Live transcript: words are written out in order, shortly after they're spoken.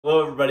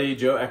Hello everybody,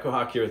 Joe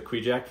Echohawk here with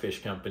Kwee-Jack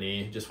Fish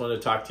Company. Just wanted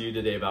to talk to you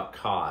today about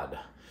cod.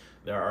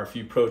 There are a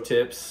few pro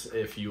tips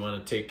if you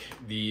want to take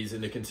these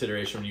into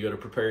consideration when you go to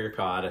prepare your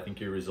cod. I think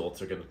your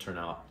results are going to turn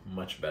out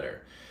much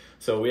better.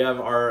 So we have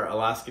our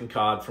Alaskan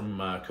cod from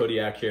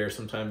Kwee-Jack here.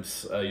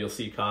 Sometimes you'll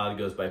see cod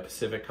goes by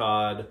Pacific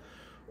cod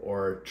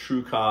or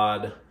true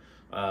cod.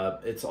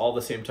 It's all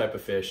the same type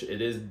of fish.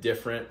 It is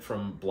different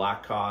from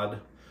black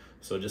cod,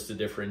 so just to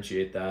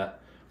differentiate that.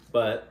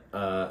 But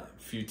a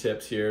few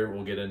tips here,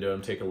 we'll get into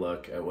them, take a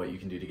look at what you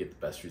can do to get the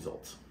best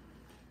results.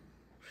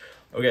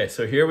 Okay,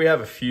 so here we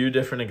have a few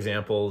different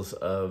examples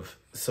of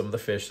some of the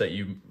fish that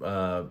you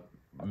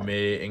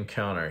may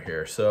encounter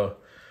here. So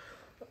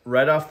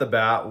right off the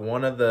bat,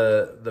 one of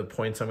the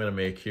points I'm gonna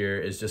make here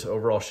is just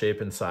overall shape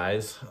and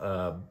size.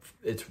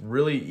 It's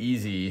really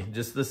easy,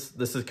 just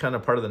this is kind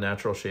of part of the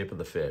natural shape of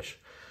the fish.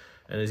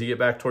 And as you get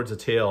back towards the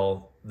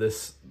tail,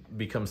 this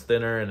becomes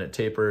thinner and it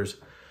tapers.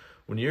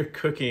 When you're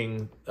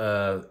cooking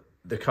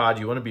the cod,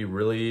 you want to be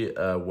really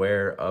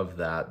aware of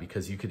that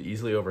because you could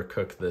easily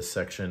overcook this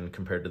section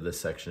compared to this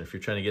section. If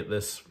you're trying to get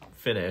this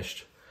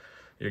finished,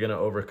 you're going to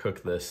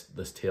overcook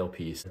this tail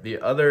piece.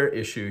 The other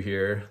issue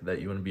here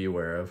that you want to be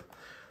aware of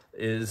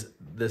is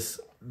this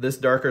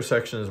darker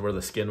section is where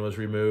the skin was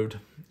removed,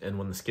 and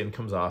when the skin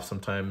comes off,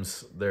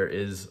 sometimes there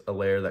is a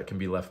layer that can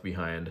be left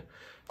behind,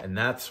 and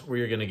that's where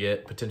you're going to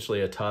get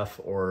potentially a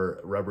tough or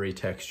rubbery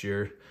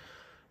texture.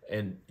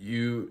 And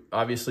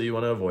obviously you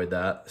want to avoid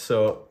that.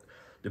 So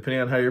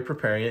depending on how you're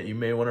preparing it, you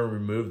may want to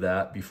remove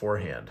that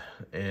beforehand.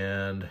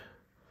 And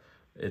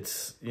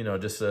it's,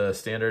 just a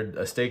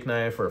steak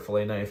knife or a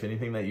fillet knife,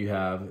 anything that you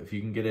have, if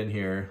you can get in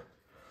here.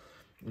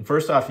 And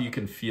first off, you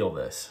can feel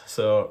this.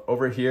 So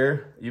over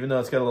here, even though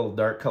it's got a little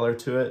dark color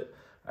to it,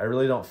 I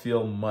really don't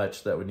feel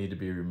much that would need to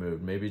be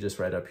removed. Maybe just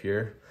right up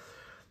here.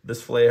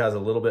 This fillet has a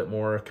little bit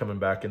more coming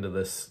back into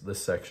this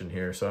section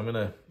here. So I'm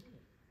gonna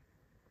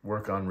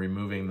work on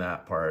removing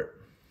that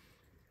part.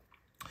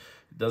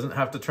 It doesn't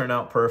have to turn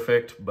out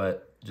perfect,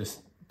 but just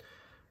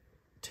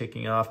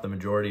taking off the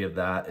majority of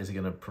that is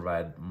going to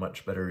provide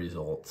much better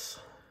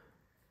results.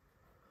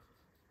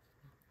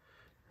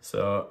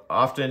 So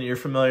often you're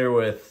familiar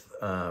with,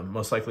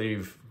 most likely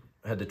you've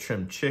had to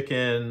trim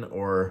chicken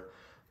or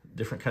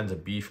different kinds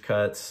of beef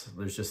cuts.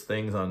 There's just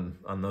things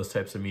on those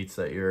types of meats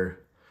that you're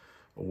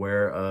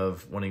aware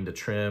of wanting to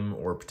trim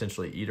or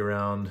potentially eat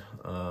around.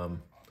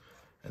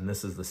 And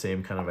this is the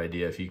same kind of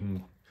idea. If you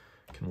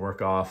can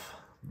work off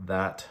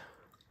that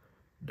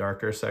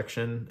darker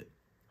section,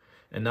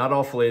 and not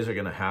all fillets are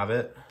gonna have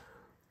it,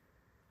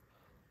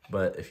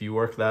 but if you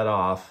work that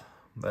off,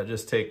 that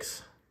just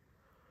takes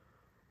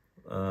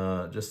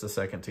just a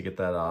second to get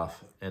that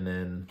off. And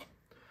then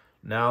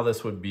now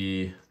this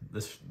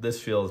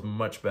feels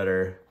much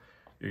better.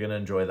 You're gonna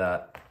enjoy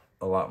that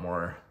a lot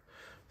more.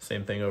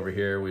 Same thing over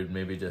here, we'd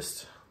maybe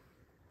just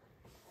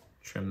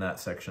trim that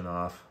section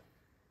off.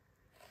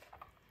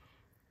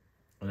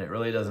 And it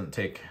really doesn't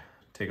take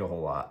a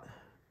whole lot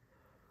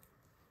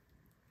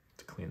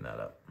to clean that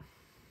up.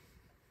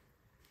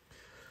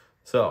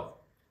 So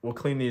we'll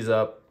clean these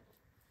up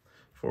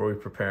before we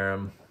prepare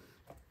them.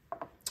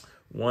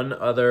 One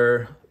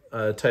other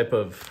type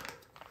of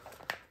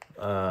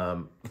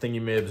thing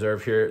you may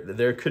observe here,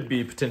 there could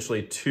be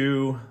potentially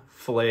two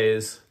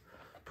fillets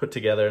put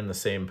together in the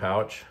same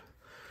pouch.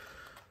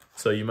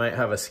 So you might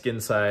have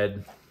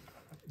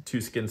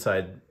two skin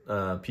side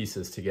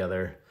pieces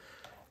together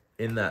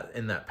in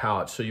that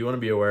pouch. So you want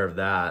to be aware of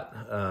that.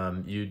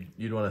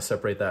 You'd want to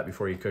separate that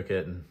before you cook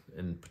it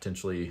and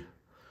potentially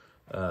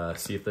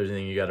see if there's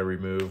anything you got to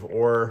remove.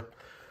 Or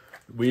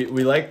we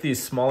like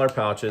these smaller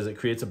pouches. It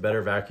creates a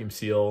better vacuum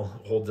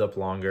seal, holds up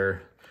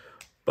longer,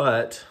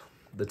 but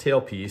the tail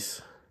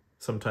piece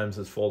sometimes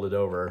is folded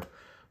over.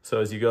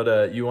 So as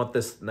you want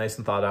this nice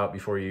and thawed out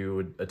before you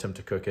would attempt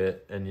to cook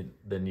it, and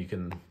then you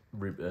can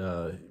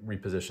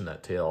reposition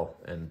that tail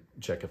and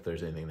check if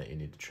there's anything that you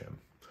need to trim.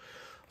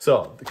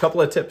 So a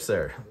couple of tips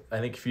there. I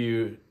think if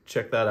you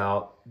check that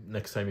out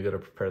next time you go to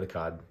prepare the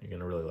cod, you're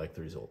gonna really like the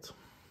results.